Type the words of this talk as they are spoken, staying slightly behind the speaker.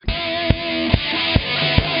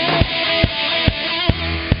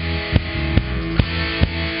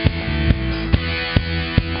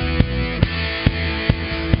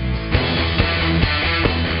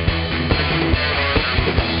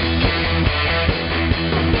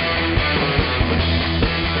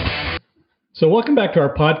So, welcome back to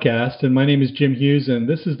our podcast. And my name is Jim Hughes, and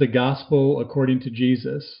this is the Gospel According to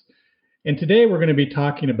Jesus. And today we're going to be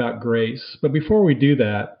talking about grace. But before we do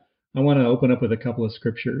that, I want to open up with a couple of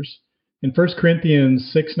scriptures. In 1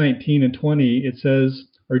 Corinthians 6:19 and 20, it says,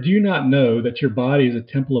 "Or do you not know that your body is a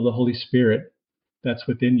temple of the Holy Spirit that's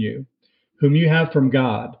within you, whom you have from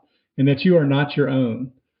God, and that you are not your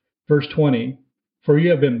own?" Verse 20, "For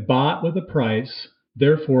you have been bought with a price,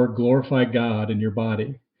 therefore glorify God in your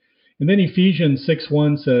body." And then Ephesians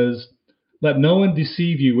 6:1 says, "Let no one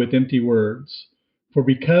deceive you with empty words, for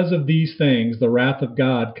because of these things the wrath of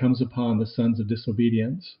God comes upon the sons of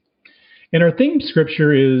disobedience." And our theme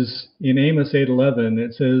scripture is in Amos 8:11.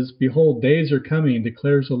 It says, "Behold, days are coming,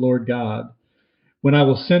 declares the Lord God, when I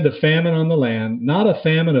will send a famine on the land, not a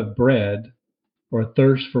famine of bread or a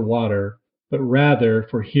thirst for water, but rather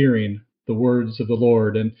for hearing the words of the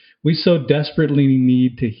Lord." And we so desperately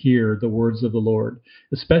need to hear the words of the Lord,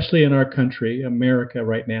 especially in our country, America,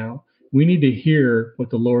 right now. We need to hear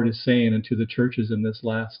what the Lord is saying into the churches in this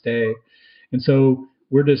last day. And so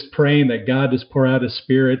we're just praying that God just pour out His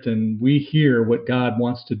Spirit and we hear what God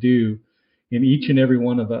wants to do in each and every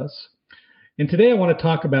one of us. And today I want to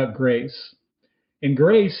talk about grace. And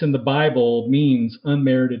grace in the Bible means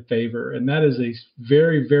unmerited favor. And that is a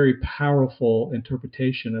very, very powerful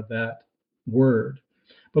interpretation of that word.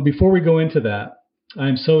 But before we go into that,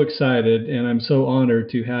 I'm so excited and I'm so honored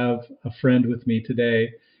to have a friend with me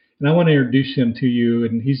today. And I want to introduce him to you.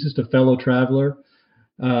 And he's just a fellow traveler.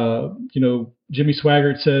 Jimmy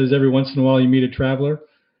Swaggart says every once in a while you meet a traveler.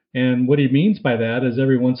 And what he means by that is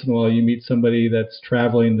every once in a while you meet somebody that's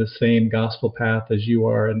traveling the same gospel path as you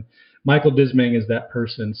are. And Michael Dismang is that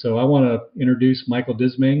person. So I want to introduce Michael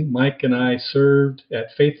Dismang. Mike and I served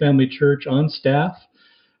at Faith Family Church on staff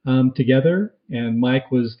together. And Mike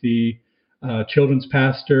was the children's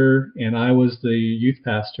pastor and I was the youth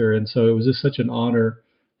pastor. And so it was just such an honor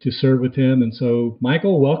to serve with him. And so,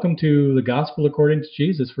 Michael, welcome to the Gospel According to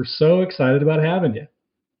Jesus. We're so excited about having you.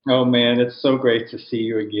 Oh, man, it's so great to see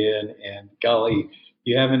you again. And golly,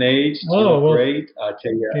 you haven't aged. You Oh, look well, great. I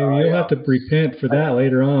tell you, you'll have to repent for that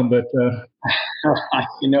later on. But,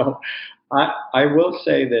 I will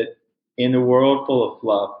say that in a world full of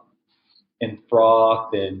fluff and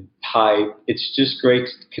froth and hype, it's just great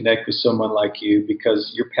to connect with someone like you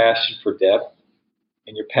because your passion for depth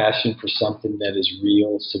and your passion for something that is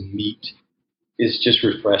real, some meat, is just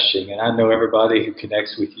refreshing. And I know everybody who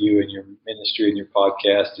connects with you and your ministry and your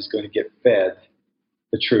podcast is going to get fed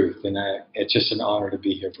the truth. And it's just an honor to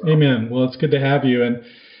be here, bro. Amen. Well, it's good to have you. And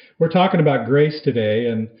we're talking about grace today.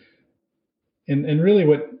 And really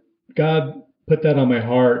what God put that on my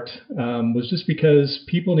heart was just because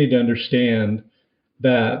people need to understand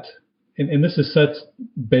that, and this is such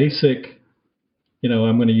basic,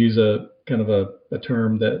 I'm going to use a kind of a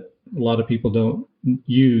term that a lot of people don't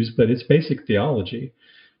use, but it's basic theology,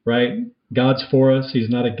 right? God's for us. He's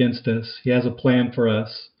not against us. He has a plan for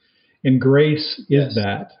us. And grace is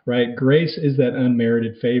that, right? Grace is that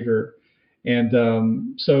unmerited favor. And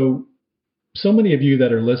so many of you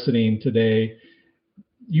that are listening today,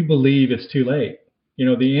 you believe it's too late.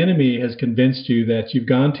 The enemy has convinced you that you've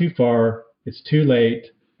gone too far, it's too late,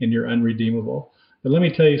 and you're unredeemable. But let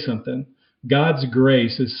me tell you something. God's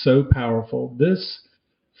grace is so powerful. This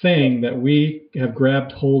thing that we have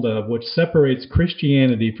grabbed hold of, which separates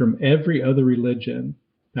Christianity from every other religion,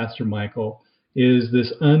 Pastor Michael, is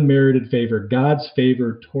this unmerited favor, God's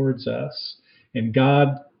favor towards us, and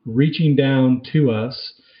God reaching down to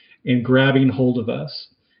us and grabbing hold of us.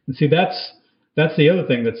 And see, that's the other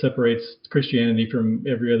thing that separates Christianity from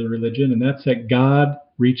every other religion, and that's that God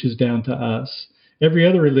reaches down to us. Every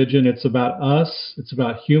other religion, it's about us, it's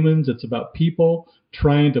about humans, it's about people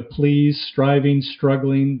trying to please, striving,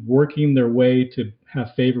 struggling, working their way to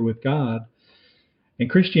have favor with God. And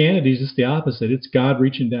Christianity is just the opposite. It's God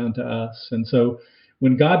reaching down to us. And so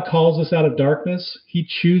when God calls us out of darkness, He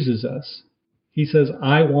chooses us. He says,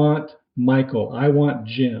 I want Michael, I want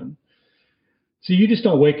Jim. So you just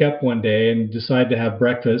don't wake up one day and decide to have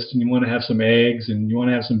breakfast and you want to have some eggs and you want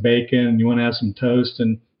to have some bacon and you want to have some toast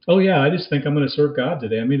and, oh yeah, I just think I'm going to serve God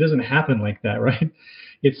today. I mean, it doesn't happen like that, right?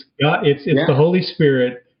 It's God, it's the Holy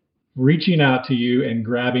Spirit reaching out to you and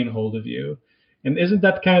grabbing hold of you. And isn't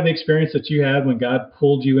that kind of the experience that you had when God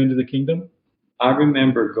pulled you into the kingdom? I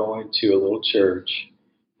remember going to a little church.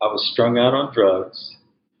 I was strung out on drugs.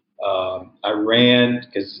 I ran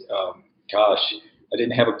because, I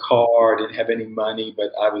didn't have a car, I didn't have any money,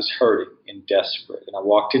 but I was hurting and desperate. And I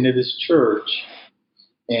walked into this church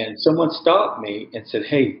and someone stopped me and said,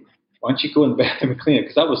 "Hey, why don't you go in the bathroom and clean it?"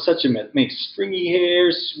 Because I was such a mess, stringy hair,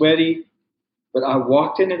 sweaty. But I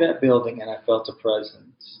walked into that building and I felt a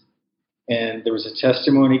presence. and there was a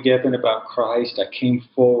testimony given about Christ. I came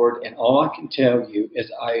forward, and all I can tell you is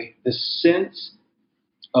the sense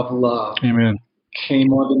of love Amen.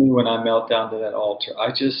 came onto me when I knelt down to that altar.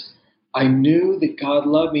 I knew that God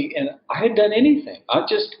loved me, and I hadn't done anything. I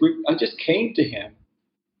just came to Him.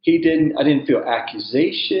 I didn't feel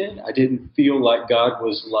accusation. I didn't feel like God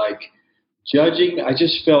was like judging. I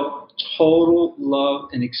just felt total love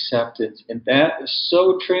and acceptance. And that is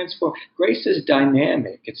so transformed. Grace is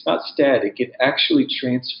dynamic. It's not static. It actually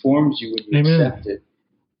transforms you when you Amen. accept it.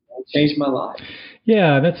 It changed my life.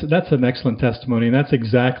 Yeah, that's an excellent testimony. And that's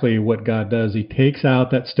exactly what God does. He takes out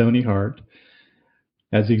that stony heart,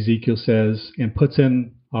 as Ezekiel says, and puts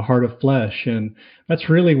in a heart of flesh. And that's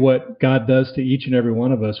really what God does to each and every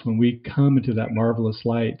one of us when we come into that marvelous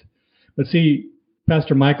light. But see,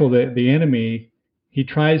 Pastor Michael, the enemy, he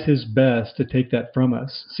tries his best to take that from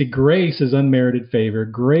us. See, grace is unmerited favor.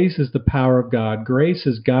 Grace is the power of God. Grace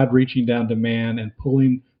is God reaching down to man and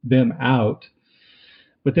pulling them out.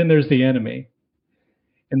 But then there's the enemy.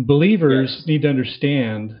 And believers need to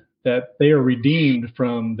understand that they are redeemed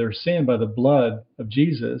from their sin by the blood of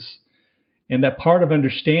Jesus. And that part of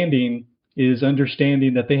understanding is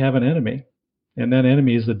understanding that they have an enemy. And that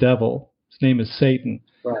enemy is the devil. His name is Satan.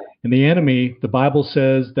 Right. And the enemy, the Bible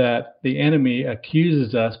says that the enemy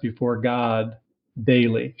accuses us before God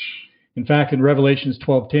daily. In fact, in Revelations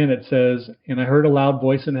 12:10, it says, "And I heard a loud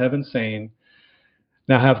voice in heaven saying,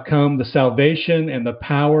 now have come the salvation and the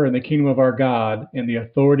power and the kingdom of our God and the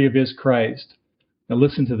authority of his Christ." Now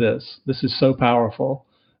listen to this. This is so powerful.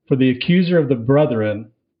 "For the accuser of the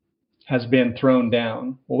brethren has been thrown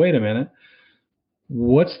down." Well, wait a minute.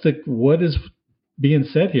 What is being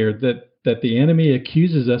said here? That the enemy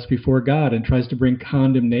accuses us before God and tries to bring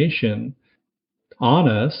condemnation on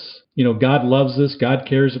us. You know, God loves us. God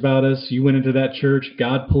cares about us. You went into that church.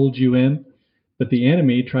 God pulled you in. But the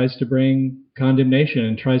enemy tries to bring condemnation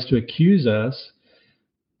and tries to accuse us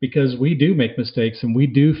because we do make mistakes and we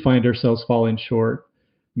do find ourselves falling short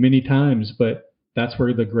many times. But that's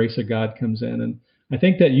where the grace of God comes in. And I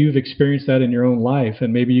think that you've experienced that in your own life.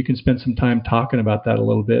 And maybe you can spend some time talking about that a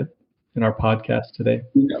little bit in our podcast today.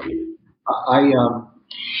 You know,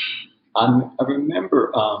 I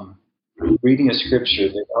remember reading a scripture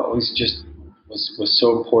that always just was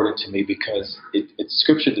so important to me because it's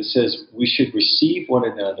scripture that says we should receive one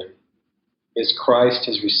another as Christ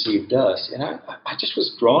has received us. And I just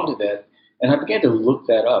was drawn to that, and I began to look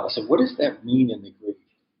that up. I said, what does that mean in the Greek?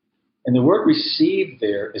 And the word receive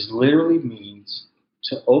there literally means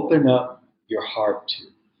to open up your heart to.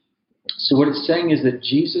 So what it's saying is that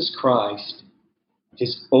Jesus Christ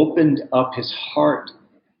has opened up his heart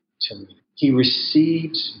to me. He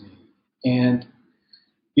receives me. And,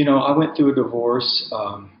 you know, I went through a divorce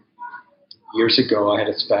years ago. I had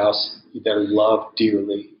a spouse that I loved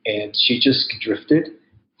dearly, and she just drifted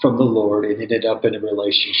from the Lord and ended up in a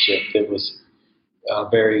relationship that was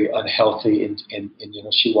very unhealthy, and you know,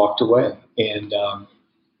 she walked away. And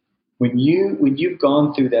when you've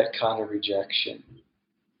gone through that kind of rejection,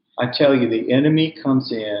 I tell you, the enemy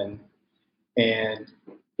comes in, and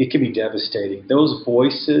it can be devastating. Those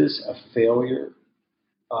voices of failure.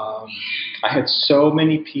 I had so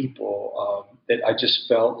many people that I just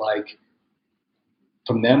felt like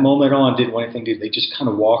from that moment on didn't want anything to do. They just kind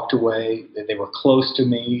of walked away. They were close to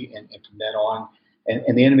me, and from then on,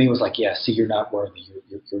 and the enemy was like, "Yeah, see, you're not worthy.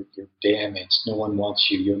 You're damaged. No one wants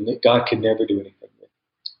you. God can never do anything with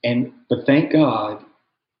you." But thank God,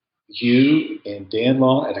 you and Dan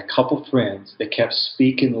Law and a couple friends that kept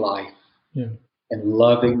speaking life and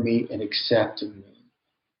loving me and accepting me.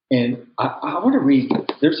 And I want to read,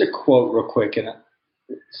 there's a quote real quick, and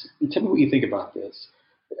tell me what you think about this.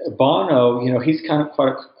 Bono, you know, he's kind of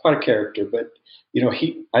quite a character, but you know,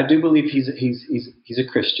 I do believe he's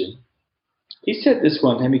a Christian. He said this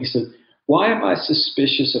one time. He said, "Why am I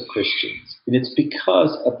suspicious of Christians? And it's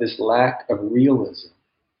because of this lack of realism.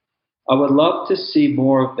 I would love to see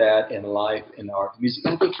more of that in life, in art, music."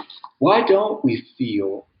 I think, why don't we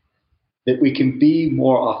feel that we can be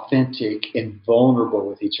more authentic and vulnerable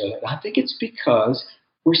with each other? I think it's because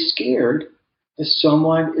we're scared that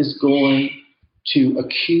someone is going to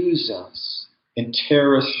accuse us and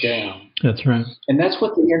tear us down. That's right. And that's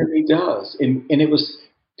what the enemy does. And it was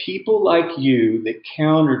people like you that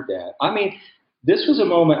countered that. I mean, this was a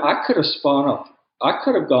moment I could have spun off. I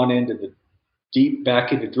could have gone into the deep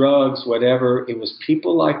back into drugs, whatever. It was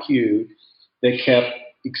people like you that kept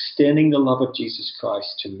extending the love of Jesus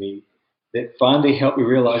Christ to me that finally helped me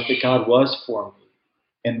realize that God was for me.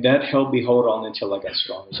 And that helped me hold on until I got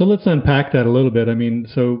stronger. So let's unpack that a little bit. I mean,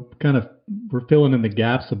 so kind of we're filling in the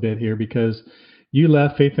gaps a bit here because you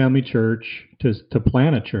left Faith Family Church to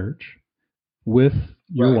plant a church. with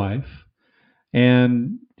your Right. wife,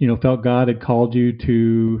 and felt God had called you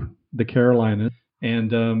to the Carolinas,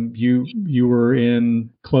 and you were in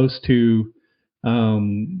close to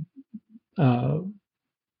um, uh,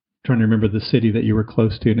 trying to remember the city that you were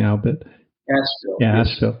close to now, but Asheville, yeah, yes.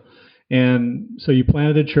 Asheville. And so you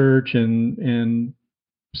planted a church, and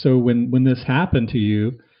so when this happened to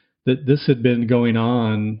you, that this had been going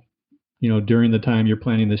on, during the time you're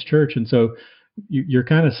planning this church, and so you're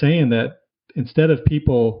kind of saying that instead of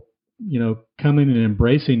people, coming and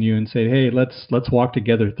embracing you and say, "Hey, let's walk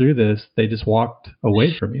together through this," they just walked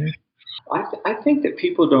away from you. I think that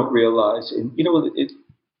people don't realize, and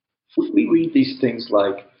we read these things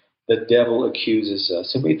like the devil accuses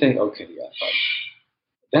us, and we think, okay, yeah,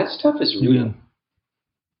 that stuff is real. Amen.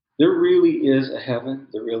 There really is a heaven,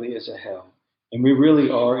 there really is a hell, and we really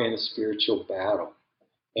are in a spiritual battle.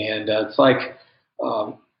 And it's like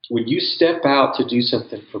um, when you step out to do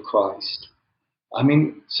something for Christ. I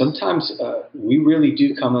mean, sometimes we really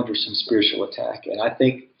do come under some spiritual attack, and I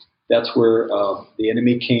think that's where the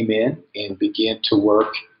enemy came in and began to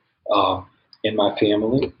work um, in my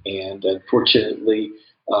family. And unfortunately,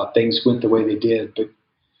 things went the way they did. But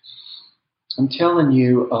I'm telling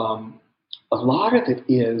you, a lot of it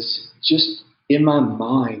is just in my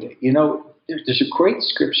mind. There's a great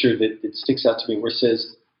scripture that sticks out to me where it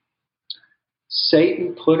says,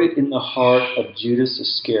 Satan put it in the heart of Judas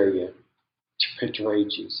Iscariot to betray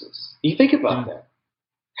Jesus. You think about Yeah. that.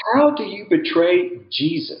 How do you betray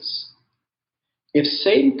Jesus? If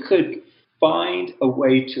Satan could find a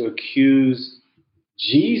way to accuse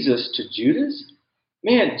Jesus to Judas,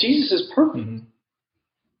 man, Jesus is perfect. Mm-hmm.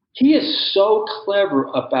 He is so clever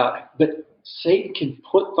about it, but Satan can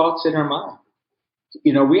put thoughts in our mind.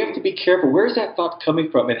 We have to be careful. Where's that thought coming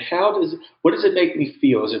from, and what does it make me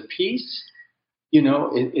feel? Is it peace?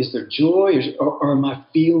 Is there joy, or am I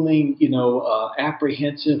feeling,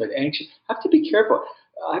 apprehensive and anxious? I have to be careful.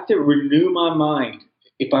 I have to renew my mind.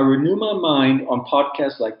 If I renew my mind on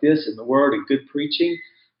podcasts like this and the Word and good preaching,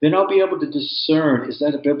 then I'll be able to discern: is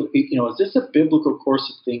that a biblical? Is this a biblical course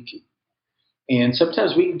of thinking? And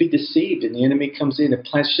sometimes we can be deceived, and the enemy comes in and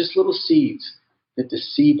plants just little seeds that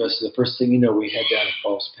deceive us. The first thing you know, we head down a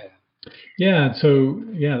false path. Yeah. So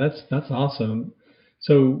yeah, that's awesome.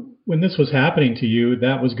 So when this was happening to you,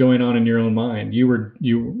 that was going on in your own mind. Were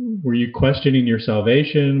you questioning your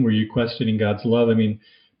salvation? Were you questioning God's love? I mean,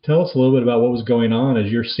 tell us a little bit about what was going on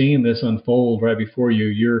as you're seeing this unfold right before you.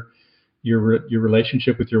 Your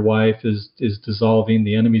relationship with your wife is dissolving.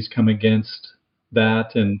 The enemy's come against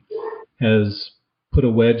that and has put a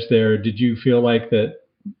wedge there. Did you feel like that?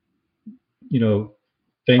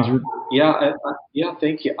 Things were. Yeah,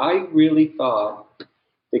 thank you. I really thought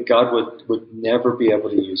that God would never be able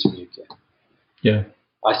to use me again. Yeah.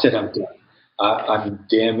 I said, I'm done. I'm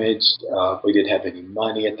damaged. We didn't have any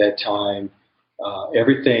money at that time.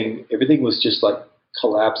 Everything was just like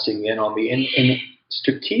collapsing in on me. And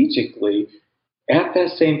strategically, at that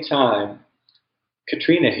same time,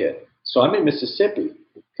 Katrina hit. So I'm in Mississippi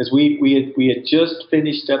because we had just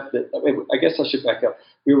finished up I guess I should back up.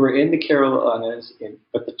 We were in the Carolinas,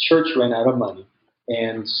 but the church ran out of money,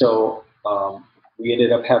 and so we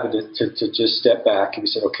ended up having to just step back, and we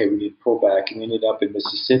said, okay, we need to pull back, and we ended up in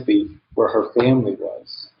Mississippi where her family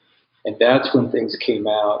was, and that's when things came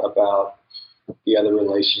out about the other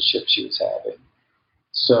relationship she was having.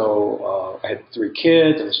 So I had 3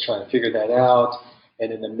 kids. I was trying to figure that out.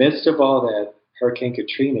 And in the midst of all that, Hurricane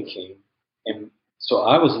Katrina came. And so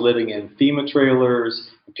I was living in FEMA trailers,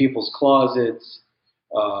 in people's closets,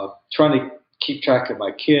 trying to keep track of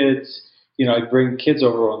my kids. I'd bring kids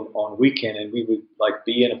over on weekend, and we would like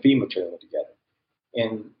be in a FEMA trailer together.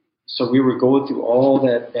 And so we were going through all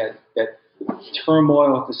that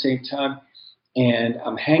turmoil at the same time. And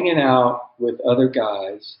I'm hanging out with other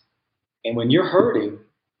guys. And when you're hurting,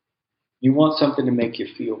 you want something to make you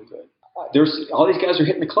feel good. There's all these guys are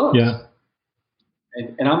hitting the clubs, Yeah.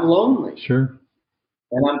 and I'm lonely, Sure.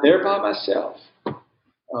 and I'm there by myself.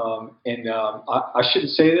 I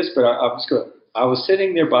shouldn't say this, but I was good. I was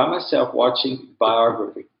sitting there by myself watching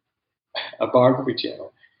a biography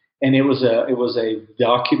channel, and it was a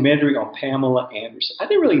documentary on Pamela Anderson. I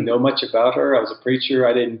didn't really know much about her. I was a preacher.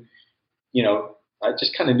 I didn't, I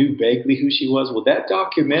just kind of knew vaguely who she was. Well, that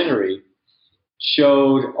documentary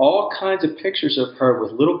showed all kinds of pictures of her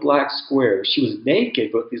with little black squares. She was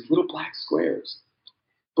naked, but these little black squares.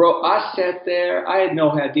 Bro, I sat there. I had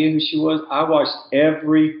no idea who she was. I watched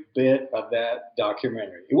every bit of that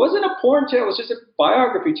documentary. It wasn't a porn channel. It was just a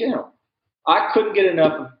biography channel. I couldn't get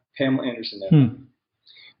enough of Pamela Anderson that night.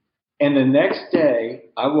 And the next day,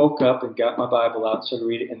 I woke up and got my Bible out and started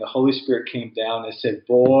reading, and the Holy Spirit came down and said,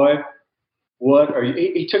 boy, what are you?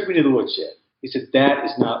 He took me to the woodshed. He said, that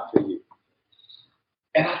is not for you.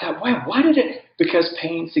 And I thought, wow, why did it? Because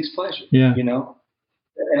pain seeks pleasure, Yeah. you know?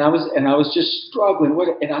 And I was just struggling.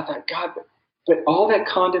 And I thought, God, but all that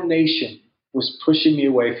condemnation was pushing me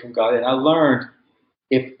away from God. And I learned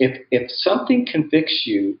if something convicts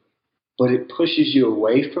you, but it pushes you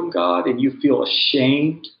away from God and you feel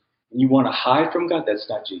ashamed and you want to hide from God, that's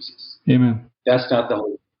not Jesus. Amen. That's not the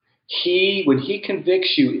Holy Spirit. When he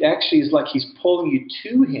convicts you, it actually is like he's pulling you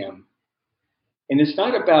to him. And it's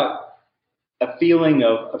not about a feeling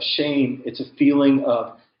of shame. It's a feeling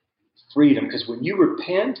of freedom. Because when you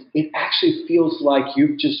repent, it actually feels like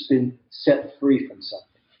you've just been set free from something.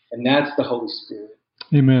 And that's the Holy Spirit.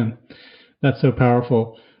 Amen. That's so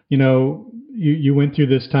powerful. You know, you went through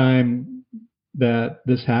this time that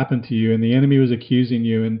this happened to you and the enemy was accusing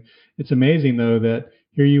you. And it's amazing, though, that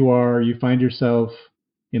here you are, you find yourself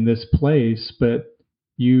in this place, but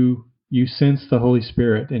you sense the Holy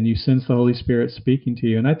Spirit and you sense the Holy Spirit speaking to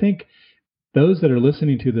you. And I think those that are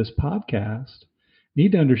listening to this podcast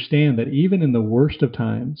need to understand that even in the worst of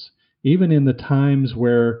times, even in the times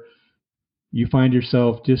where you find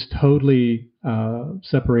yourself just totally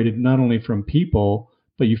separated, not only from people,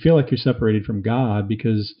 but you feel like you're separated from God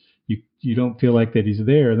because you don't feel like that he's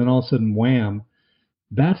there. Then all of a sudden, wham,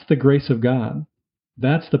 that's the grace of God.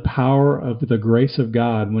 That's the power of the grace of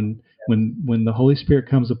God when the Holy Spirit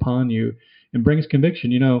comes upon you and brings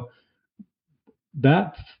conviction. You know,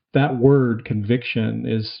 that word conviction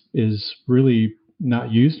is really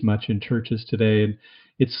not used much in churches today, and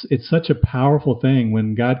it's such a powerful thing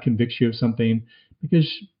when God convicts you of something, because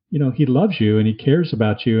you know he loves you and he cares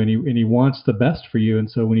about you and he wants the best for you.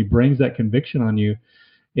 And so when he brings that conviction on you,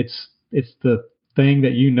 it's the thing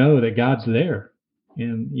that you know that God's there,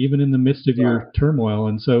 and even in the midst of your turmoil.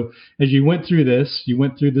 And so as you went through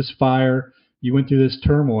this fire, you went through this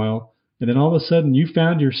turmoil, and then all of a sudden you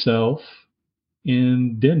found yourself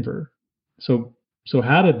in Denver. So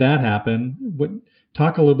how did that happen?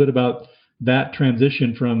 Talk a little bit about that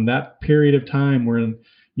transition from that period of time when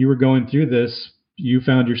you were going through this. You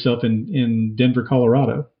found yourself in Denver,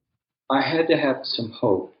 Colorado. I had to have some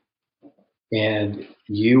hope. And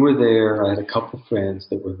you were there. I had a couple of friends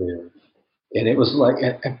that were there. And it was like,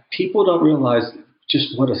 and people don't realize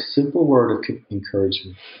just what a simple word of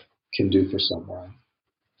encouragement can do for someone.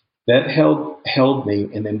 That held me.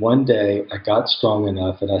 And then one day I got strong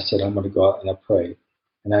enough and I said, I'm going to go out and I prayed.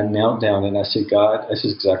 And I knelt down and I said, God, this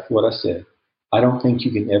is exactly what I said. I don't think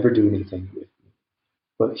you can ever do anything with me.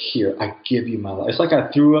 But here, I give you my life. It's like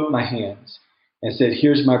I threw up my hands and said,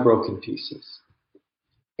 here's my broken pieces.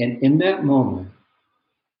 And in that moment,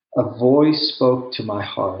 a voice spoke to my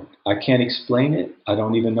heart. I can't explain it. I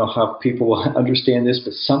don't even know how people will understand this,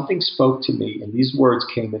 but something spoke to me, and these words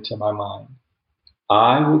came into my mind.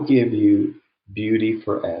 I will give you beauty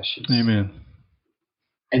for ashes. Amen.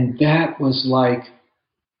 And that was like,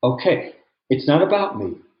 okay, it's not about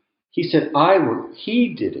me. He said,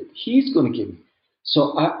 he did it. He's going to give me.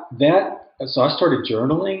 So I started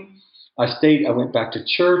journaling. I went back to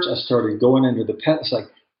church. I started going under the pet. It's like,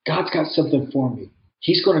 God's got something for me.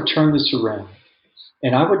 He's going to turn this around.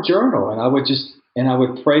 And I would journal and I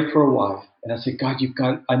would pray for a wife. And I said,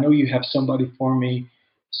 God, I know you have somebody for me.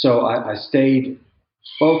 So I stayed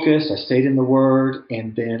focused. I stayed in the Word.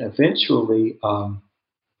 And then eventually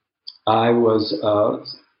I was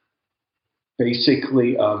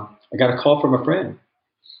I got a call from a friend.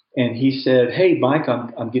 And he said, hey, Mike,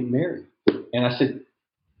 I'm getting married. And I said,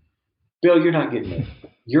 Bill, you're not getting married.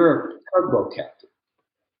 You're a tugboat captain.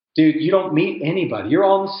 Dude, you don't meet anybody. You're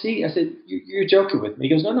all in the sea. I said, you're joking with me.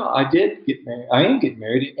 He goes, no, I did get married. I am getting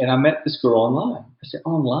married. And I met this girl online. I said,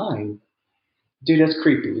 online? Dude, that's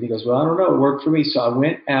creepy. And he goes, well, I don't know. It worked for me. So I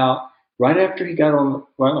went out right after he got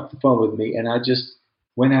right off the phone with me. And I just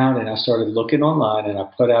went out and I started looking online. And I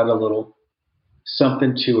put out a little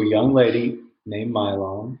something to a young lady named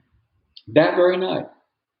Mylon that very night.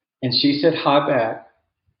 And she said hi back.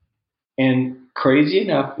 And crazy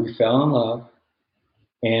enough, we fell in love.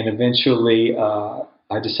 And eventually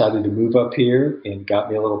I decided to move up here and got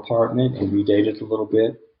me a little apartment, and we dated a little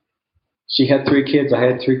bit. She had 3 kids. I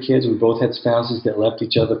had 3 kids. We both had spouses that left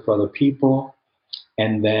each other for other people.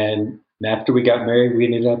 And then after we got married, we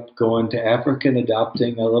ended up going to Africa and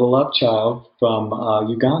adopting a little love child from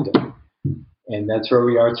Uganda. And that's where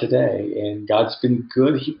we are today. And God's been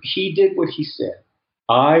good. He did what he said.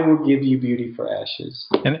 I will give you beauty for ashes.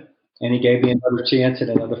 And he gave me another chance at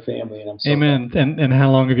another family. And I'm so Amen. And how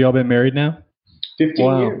long have you all been married now?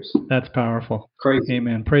 15 years. That's powerful. Crazy.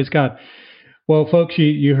 Amen. Praise God. Well, folks,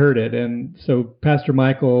 you heard it. And so Pastor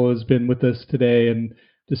Michael has been with us today and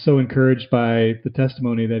just so encouraged by the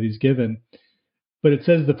testimony that he's given. But it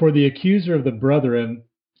says that for the accuser of the brethren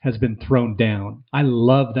has been thrown down. I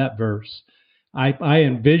love that verse. I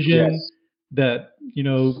envision that,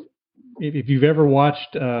 if you've ever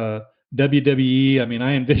watched WWE, I mean,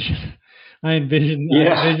 I envision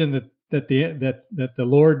that the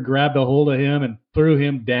Lord grabbed a hold of him and threw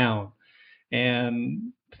him down.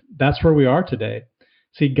 And that's where we are today.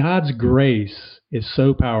 See, God's grace is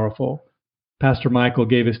so powerful. Pastor Michael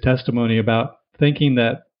gave his testimony about thinking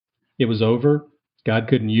that it was over. God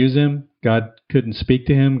couldn't use him. God couldn't speak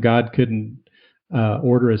to him. God couldn't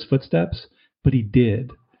order his footsteps, but he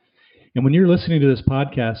did. And when you're listening to this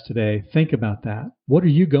podcast today, think about that. What are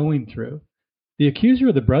you going through? The accuser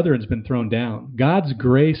of the brethren has been thrown down. God's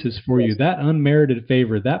grace is for you. That unmerited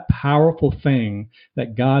favor, that powerful thing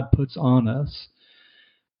that God puts on us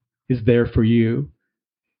is there for you.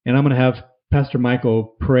 And I'm going to have Pastor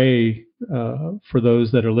Michael pray for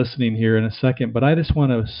those that are listening here in a second. But I just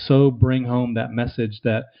want to so bring home that message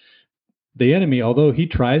that the enemy, although he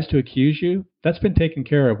tries to accuse you, that's been taken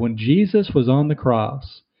care of. When Jesus was on the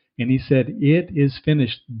cross and he said, "It is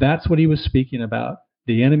finished," that's what he was speaking about.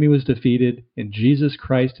 The enemy was defeated and Jesus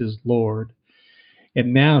Christ is Lord.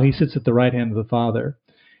 And now he sits at the right hand of the Father.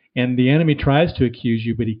 And the enemy tries to accuse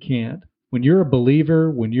you, but he can't. When you're a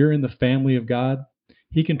believer, when you're in the family of God,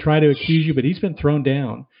 he can try to accuse you, but he's been thrown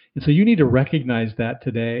down. And so you need to recognize that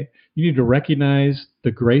today. You need to recognize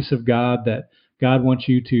the grace of God that God wants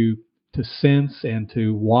you to sense and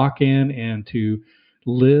to walk in and to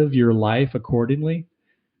live your life accordingly.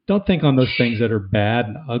 Don't think on those things that are bad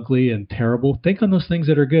and ugly and terrible. Think on those things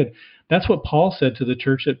that are good. That's what Paul said to the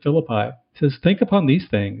church at Philippi. He says, think upon these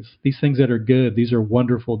things that are good. These are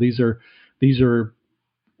wonderful. These are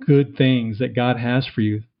good things that God has for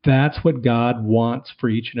you. That's what God wants for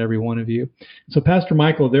each and every one of you. So, Pastor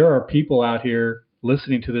Michael, there are people out here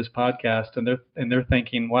listening to this podcast, and they're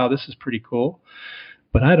thinking, "Wow, this is pretty cool,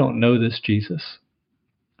 but I don't know this Jesus.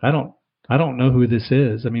 I don't know who this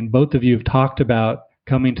is." I mean, both of you have talked about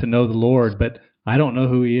coming to know the Lord, but I don't know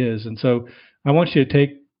who He is. And so, I want you to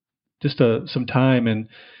take just some time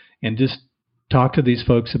and just talk to these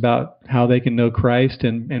folks about how they can know Christ,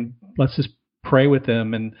 and let's just pray with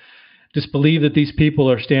them and just believe that these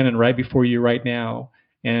people are standing right before you right now,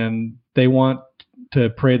 and they want to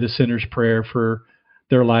pray the sinner's prayer for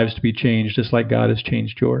their lives to be changed, just like God has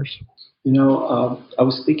changed yours. I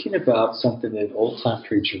was thinking about something that an old-time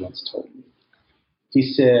preacher once told me. He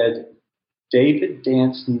said, David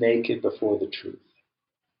danced naked before the truth.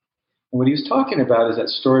 And what he was talking about is that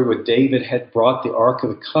story where David had brought the Ark of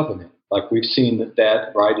the Covenant. Like we've seen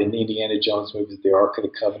that right in Indiana Jones movies, the Ark of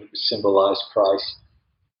the Covenant symbolized Christ.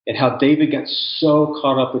 And how David got so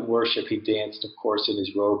caught up in worship, he danced, of course, and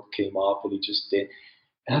his robe came off, and he just danced.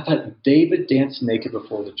 And I thought, David danced naked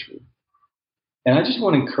before the truth. And I just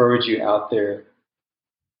want to encourage you out there,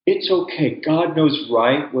 it's okay. God knows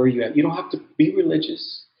right where you're at. You don't have to be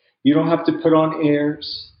religious. You don't have to put on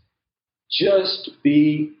airs. Just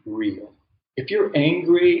be real. If you're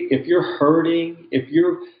angry, if you're hurting,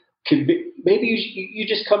 maybe you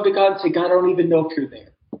just come to God and say, God, I don't even know if you're there.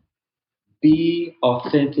 Be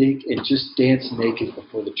authentic and just dance naked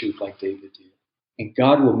before the truth like David did. And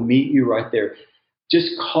God will meet you right there. Just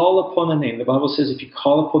call upon the name. The Bible says if you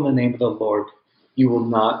call upon the name of the Lord, you will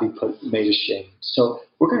not be made ashamed. So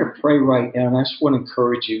we're going to pray right now, and I just want to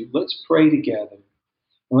encourage you. Let's pray together.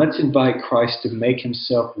 And let's invite Christ to make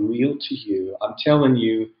himself real to you. I'm telling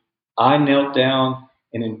you, I knelt down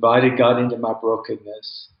and invited God into my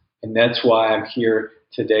brokenness. And that's why I'm here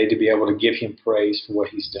today, to be able to give him praise for what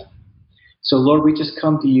he's done. So, Lord, we just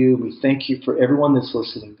come to you. We thank you for everyone that's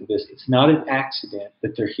listening to this. It's not an accident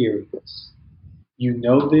that they're hearing this. You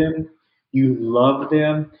know them, you love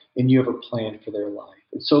them, and you have a plan for their life.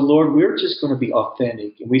 And so, Lord, we're just going to be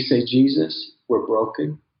authentic. And we say, Jesus, we're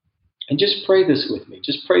broken. And just pray this with me.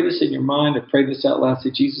 Just pray this in your mind and pray this out loud.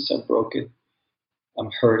 Say, Jesus, I'm broken. I'm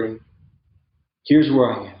hurting. Here's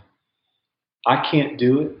where I am. I can't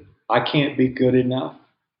do it. I can't be good enough.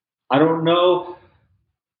 I don't know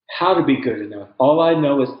how to be good enough. All I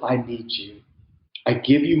know is I need you. I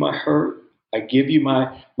give you my hurt. I give you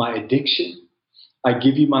my addiction. I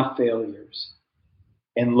give you my failures.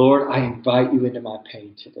 And Lord, I invite you into my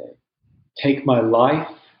pain today. Take my life.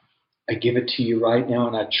 I give it to you right now.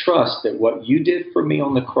 And I trust that what you did for me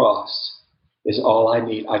on the cross is all I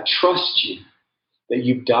need. I trust you that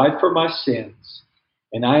you've died for my sins.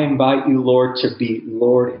 And I invite you, Lord, to be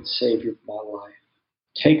Lord and Savior of my life.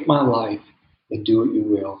 Take my life and do what you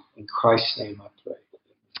will. In Christ's name I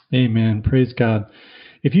pray. Amen. Praise God.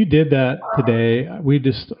 If you did that today, we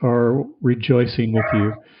just are rejoicing with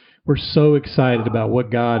you. We're so excited about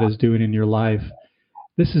what God is doing in your life.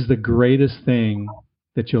 This is the greatest thing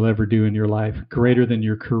that you'll ever do in your life, greater than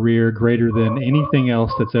your career, greater than anything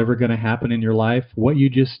else that's ever going to happen in your life. What you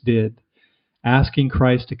just did, asking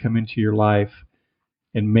Christ to come into your life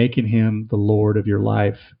and making him the Lord of your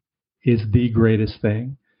life, is the greatest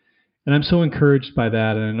thing. And I'm so encouraged by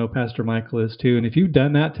that, and I know Pastor Michael is too. And if you've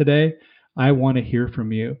done that today, I want to hear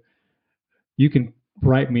from you. You can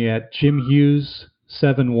write me at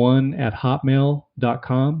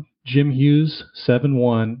jimhughes71@hotmail.com,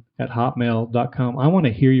 jimhughes71@hotmail.com. I want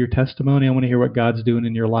to hear your testimony. I want to hear what God's doing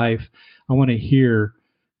in your life. I want to hear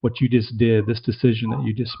what you just did, this decision that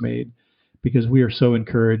you just made, because we are so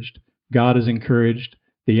encouraged. God is encouraged.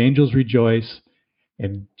 The angels rejoice,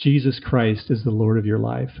 and Jesus Christ is the Lord of your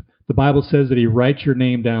life. The Bible says that he writes your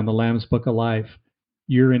name down in the Lamb's Book of Life.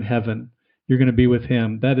 You're in heaven. You're going to be with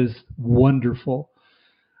him. That is wonderful.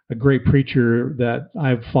 A great preacher that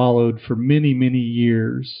I've followed for many, many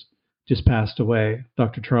years just passed away,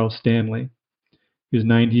 Dr. Charles Stanley. He was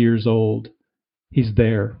 90 years old. He's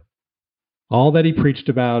there. All that he preached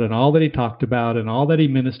about and all that he talked about and all that he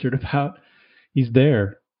ministered about, he's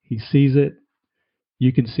there. He sees it.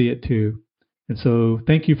 You can see it too. And so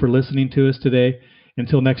thank you for listening to us today.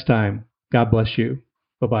 Until next time, God bless you.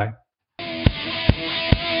 Bye-bye.